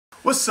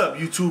What's up,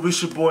 YouTube?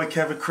 It's your boy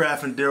Kevin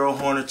Kraft and Daryl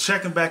Horner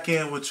checking back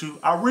in with you.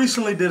 I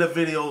recently did a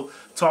video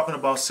talking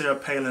about Sarah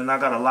Palin, and I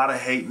got a lot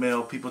of hate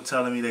mail. People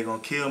telling me they're gonna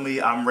kill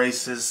me, I'm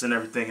racist, and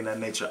everything in that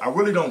nature. I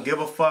really don't give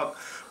a fuck.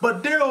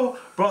 But Daryl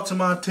brought to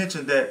my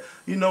attention that,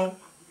 you know,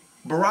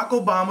 Barack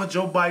Obama,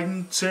 Joe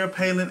Biden, Sarah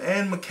Palin,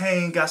 and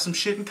McCain got some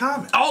shit in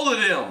common. All of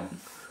them.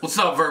 What's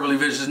up, Verbally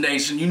Vicious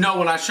Nation? You know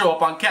when I show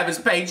up on Kevin's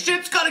page,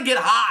 shit's gonna get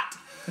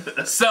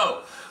hot.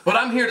 So, what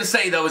I'm here to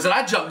say, though, is that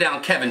I jumped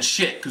down Kevin's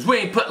shit. Because we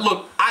ain't put...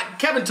 Look,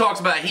 Kevin talks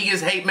about he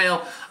gets hate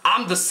mail.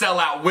 I'm the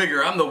sellout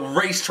wigger. I'm the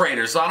race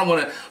trader. So I don't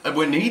want to...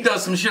 When he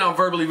does some shit on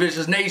Verbally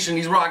Vicious Nation,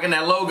 he's rocking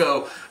that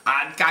logo.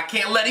 I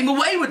can't let him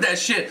away with that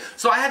shit.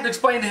 So I had to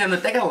explain to him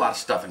that they got a lot of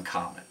stuff in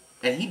common.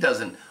 And he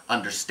doesn't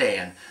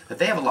understand that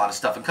they have a lot of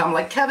stuff in common.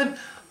 Like, Kevin,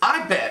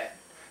 I bet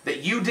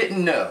that you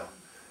didn't know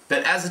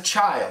that as a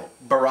child,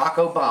 Barack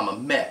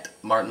Obama met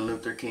Martin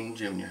Luther King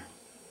Jr.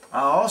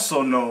 I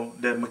also know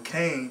that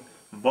McCain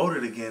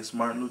voted against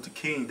Martin Luther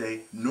King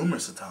Day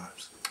numerous of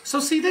times. So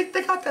see, they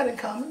got that in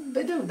common.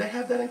 They do. They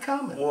have that in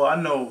common. Well,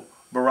 I know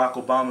Barack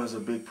Obama is a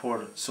big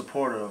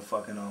supporter of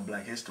fucking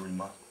Black History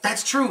Month.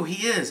 That's true,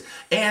 he is.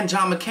 And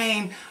John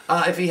McCain,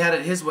 if he had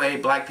it his way,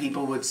 black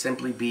people would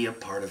simply be a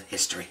part of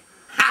history.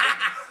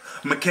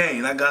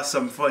 McCain, I got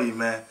something for you,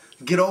 man.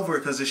 Get over it,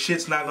 because this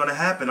shit's not going to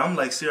happen. I'm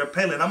like Sarah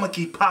Palin. I'm going to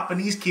keep popping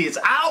these kids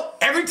out.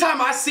 Every time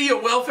I see a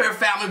welfare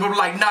family with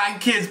like 9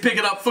 kids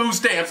picking up food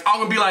stamps, I'm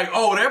going to be like,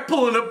 oh, they're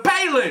pulling a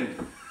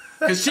Palin.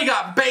 Because she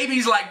got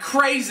babies like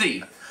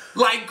crazy.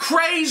 Like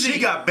crazy. She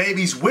got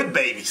babies with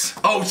babies.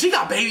 Oh, she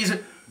got babies.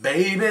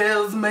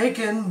 Babies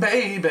making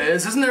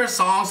babies. Isn't there a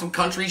song, some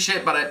country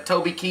shit by that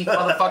Toby Keith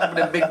motherfucker with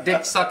them big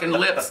dick sucking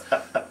lips?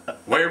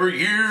 Where were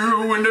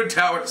you in the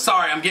tower?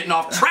 Sorry, I'm getting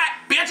off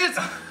track,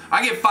 bitches.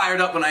 I get fired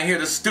up when I hear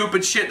the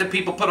stupid shit that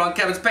people put on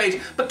Kevin's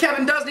page. But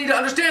Kevin does need to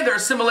understand there are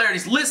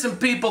similarities. Listen,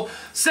 people,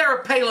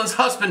 Sarah Palin's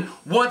husband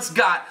once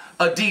got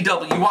a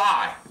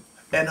DWI.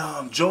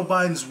 And Joe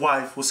Biden's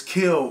wife was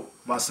killed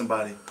by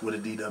somebody with a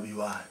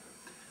DWI.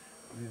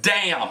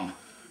 Damn.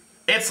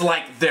 It's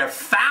like their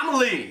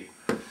family.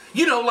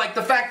 You know, like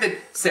the fact that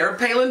Sarah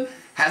Palin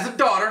has a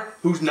daughter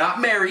who's not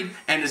married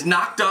and is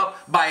knocked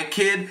up by a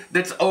kid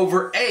that's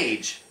over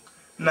age.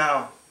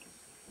 Now...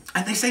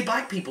 And they say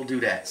black people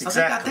do that. So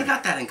exactly. They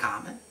got that in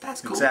common.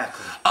 That's cool.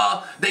 Exactly.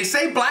 They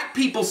say black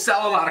people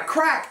sell a lot of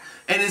crack.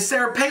 And in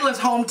Sarah Palin's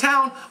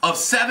hometown of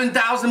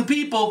 7,000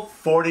 people...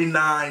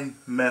 49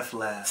 meth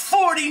labs.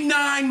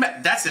 49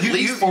 meth... That's at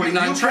least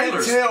 49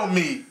 trailers. You can't tell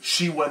me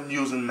she wasn't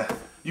using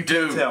meth. You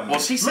can't tell me. Well,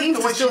 she seems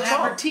to still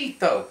have her teeth,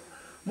 though.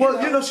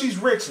 Well, you know she's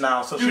rich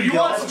now, so dude, she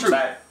want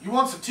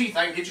some teeth?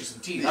 I can get you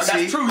some teeth.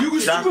 That's true.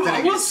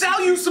 We'll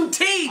sell you some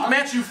teeth, man. I'll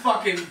get you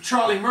fucking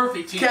Charlie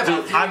Murphy teeth.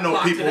 Kevin, I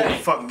know people who can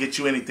fucking get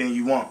you anything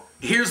you want.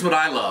 Here's what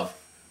I love.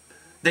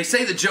 They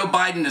say that Joe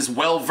Biden is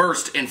well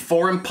versed in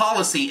foreign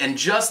policy, and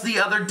just the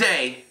other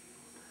day,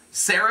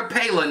 Sarah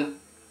Palin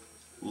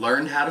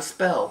learned how to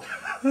spell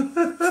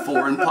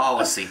foreign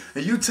policy.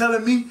 And you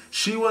telling me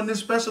she wasn't in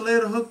special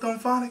ed or hooked on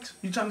phonics?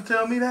 You trying to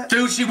tell me that?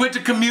 Dude, she went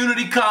to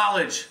community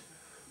college.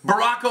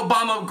 Barack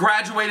Obama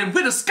graduated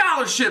with a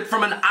scholarship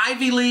from an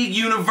Ivy League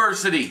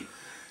university.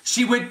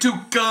 She went to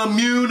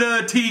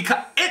community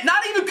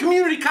not even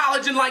community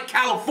college in like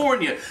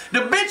California.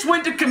 The bitch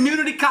went to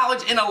community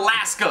college in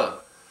Alaska.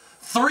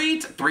 Three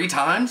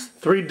times?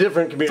 3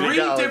 different community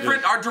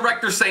colleges. Our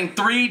director's saying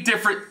 3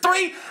 different,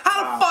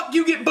 how the fuck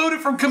you get booted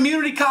from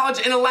community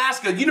college in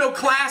Alaska? You know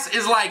class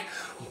is like,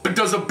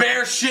 does a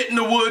bear shit in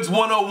the woods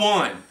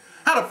 101.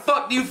 How the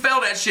fuck do you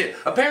fail that shit?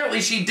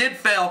 Apparently she did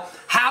fail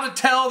how to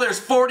tell there's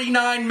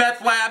 49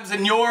 meth labs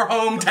in your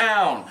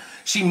hometown.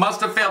 She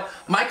must have failed.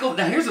 Michael,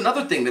 now here's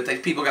another thing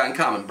that people got in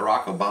common.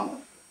 Barack Obama,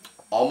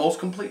 almost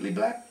completely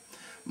black.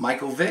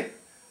 Michael Vick,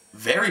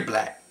 very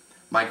black.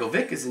 Michael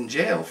Vick is in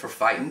jail for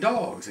fighting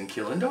dogs and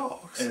killing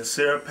dogs. And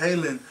Sarah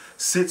Palin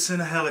sits in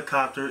a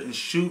helicopter and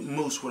shoots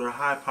moose with her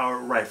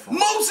high-powered rifle.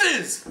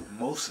 Mooses!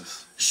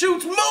 Mooses.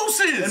 Shoots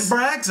mooses! And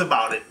brags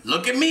about it.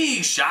 Look at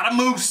me, shot a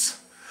moose.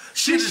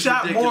 She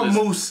shot more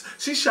moose.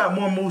 She shot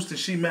more moose than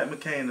she met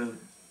McCain.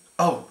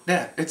 Oh,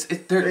 yeah,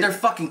 they're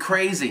fucking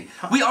crazy.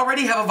 We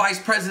already have a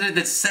vice president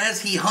that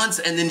says he hunts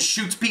and then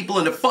shoots people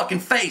in the fucking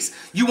face.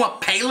 You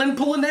want Palin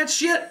pulling that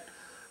shit?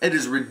 It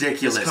is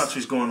ridiculous. This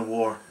country's going to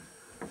war.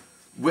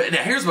 Now,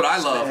 here's what I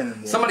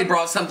love. Somebody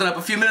brought something up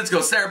a few minutes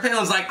ago. Sarah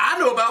Palin's like, I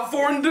know about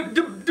foreign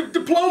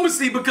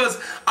diplomacy because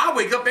I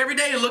wake up every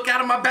day and look out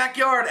of my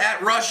backyard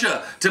at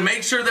Russia to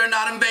make sure they're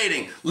not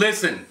invading.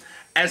 Listen.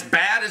 As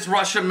bad as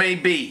Russia may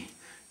be,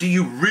 do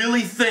you really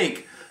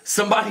think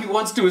somebody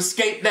wants to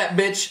escape that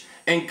bitch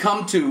and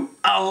come to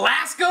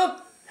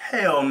Alaska?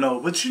 Hell no.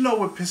 But you know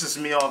what pisses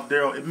me off,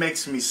 Daryl? It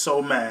makes me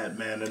so mad,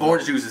 man.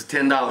 Orange juice is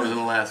 $10 in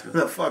Alaska.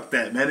 No, fuck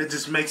that, man. It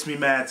just makes me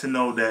mad to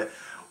know that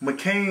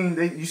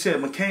McCain, you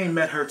said McCain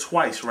met her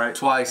twice, right?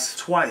 Twice.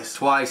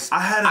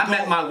 I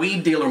met my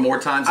weed dealer more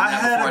times than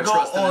that before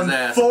I trusted his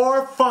ass.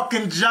 4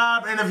 fucking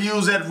job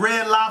interviews at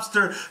Red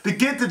Lobster to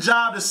get the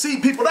job to see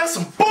people. That's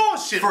some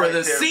bullshit for right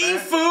the there,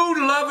 seafood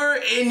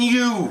lover in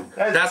you.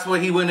 That's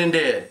what he went and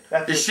did.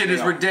 This shit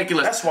is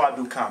ridiculous. That's why I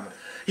do comedy.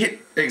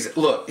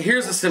 Look,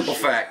 here's a simple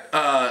fact.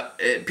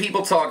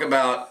 People talk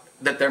about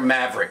that they're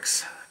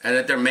mavericks and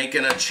that they're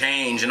making a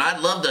change. And I'd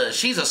love to.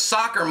 She's a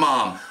soccer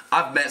mom.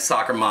 I've met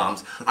soccer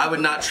moms. I would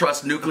not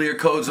trust nuclear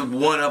codes of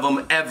one of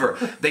them ever.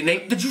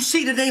 Did you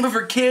see the name of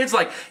her kids?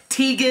 Like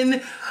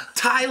Tegan,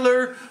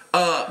 Tyler,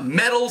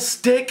 Metal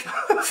Stick,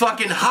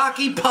 fucking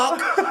Hockey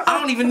Puck. I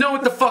don't even know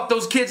what the fuck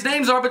those kids'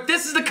 names are, but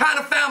this is the kind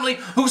of family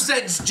who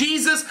said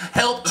Jesus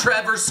helped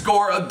Trevor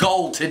score a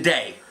goal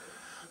today.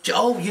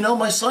 Oh, you know,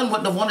 my son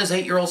wouldn't have won his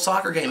 8-year-old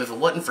soccer game if it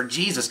wasn't for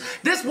Jesus.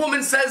 This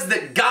woman says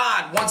that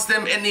God wants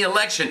them in the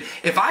election.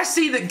 If I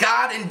see that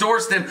God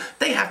endorsed them,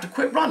 they have to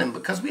quit running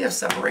because we have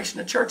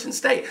separation of church and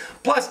state.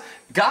 Plus,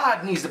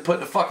 God needs to put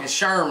the fucking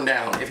sherm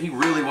down if he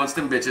really wants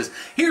them bitches.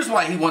 Here's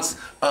why he wants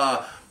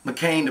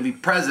McCain to be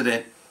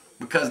president,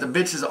 because the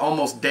bitch is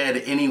almost dead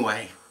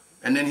anyway.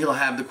 And then he'll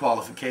have the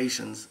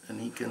qualifications and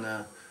he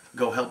can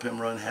go help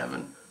him run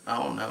heaven. I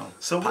don't know.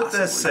 So with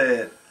that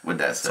said,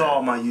 to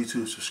all my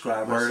YouTube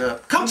subscribers, word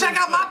up. Come check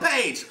out my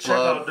page. Check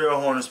out Daryl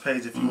Horner's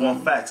page if you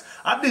want facts.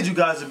 I did you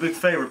guys a big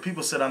favor.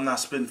 People said I'm not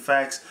spitting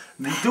facts.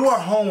 We do our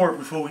homework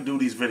before we do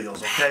these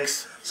videos, okay?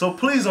 So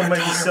please don't make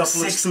yourself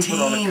look stupid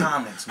on the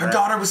comments, man. Her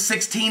daughter was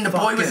 16. The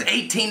boy was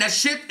 18. That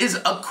shit is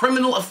a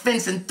criminal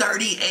offense in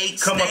 38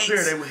 states. Come up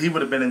here, he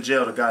would have been in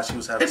jail, the guy she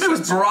was having sex with.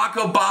 If it was Barack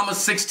Obama's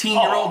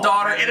 16-year-old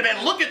daughter, it'd have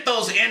been, look at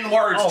those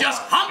N-words,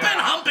 just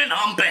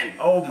humping.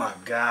 Oh my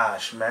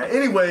gosh, man.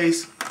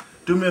 Anyways,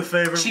 do me a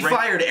favor. She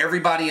fired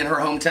everybody in her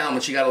hometown when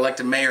she got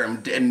elected mayor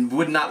and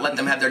would not let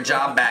them have their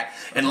job back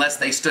unless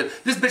they stood.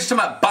 This bitch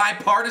talking about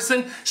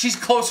bipartisan. She's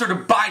closer to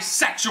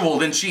bisexual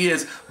than she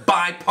is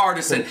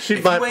bipartisan.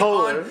 She's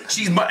bipolar.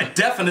 She's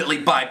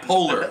definitely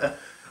bipolar.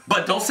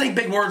 But don't say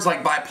big words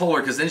like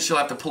bipolar, because then she'll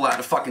have to pull out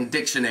the fucking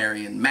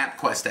dictionary and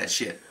MapQuest that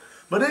shit.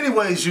 But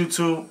anyways,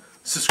 YouTube,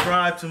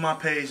 subscribe to my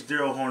page,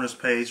 Daryl Horner's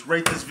page.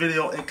 Rate this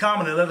video and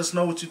comment and let us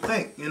know what you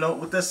think. You know,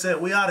 with that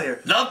said, we out of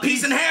here. Love,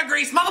 peace, and hair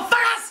grease,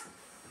 motherfuckers!